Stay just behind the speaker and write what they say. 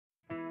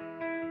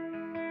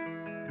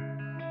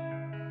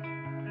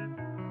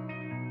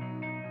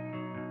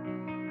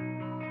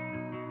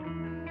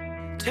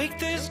Take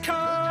this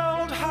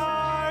cold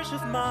heart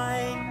of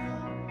mine,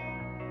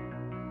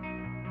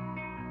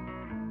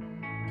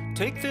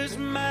 take this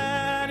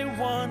man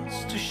who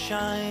wants to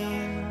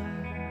shine.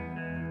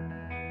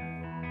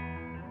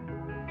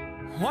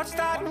 What's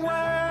that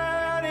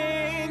word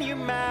in your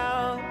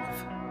mouth?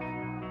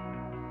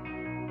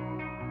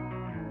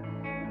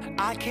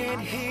 I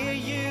can't hear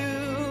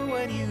you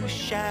when you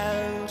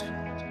shout.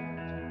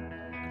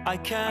 I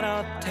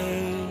cannot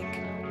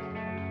take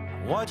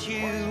what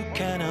you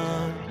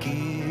cannot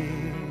give.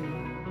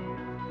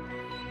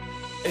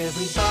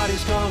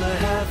 Everybody's gonna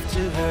have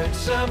to hurt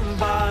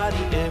somebody.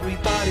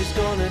 Everybody's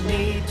gonna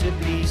need to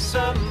be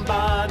somebody.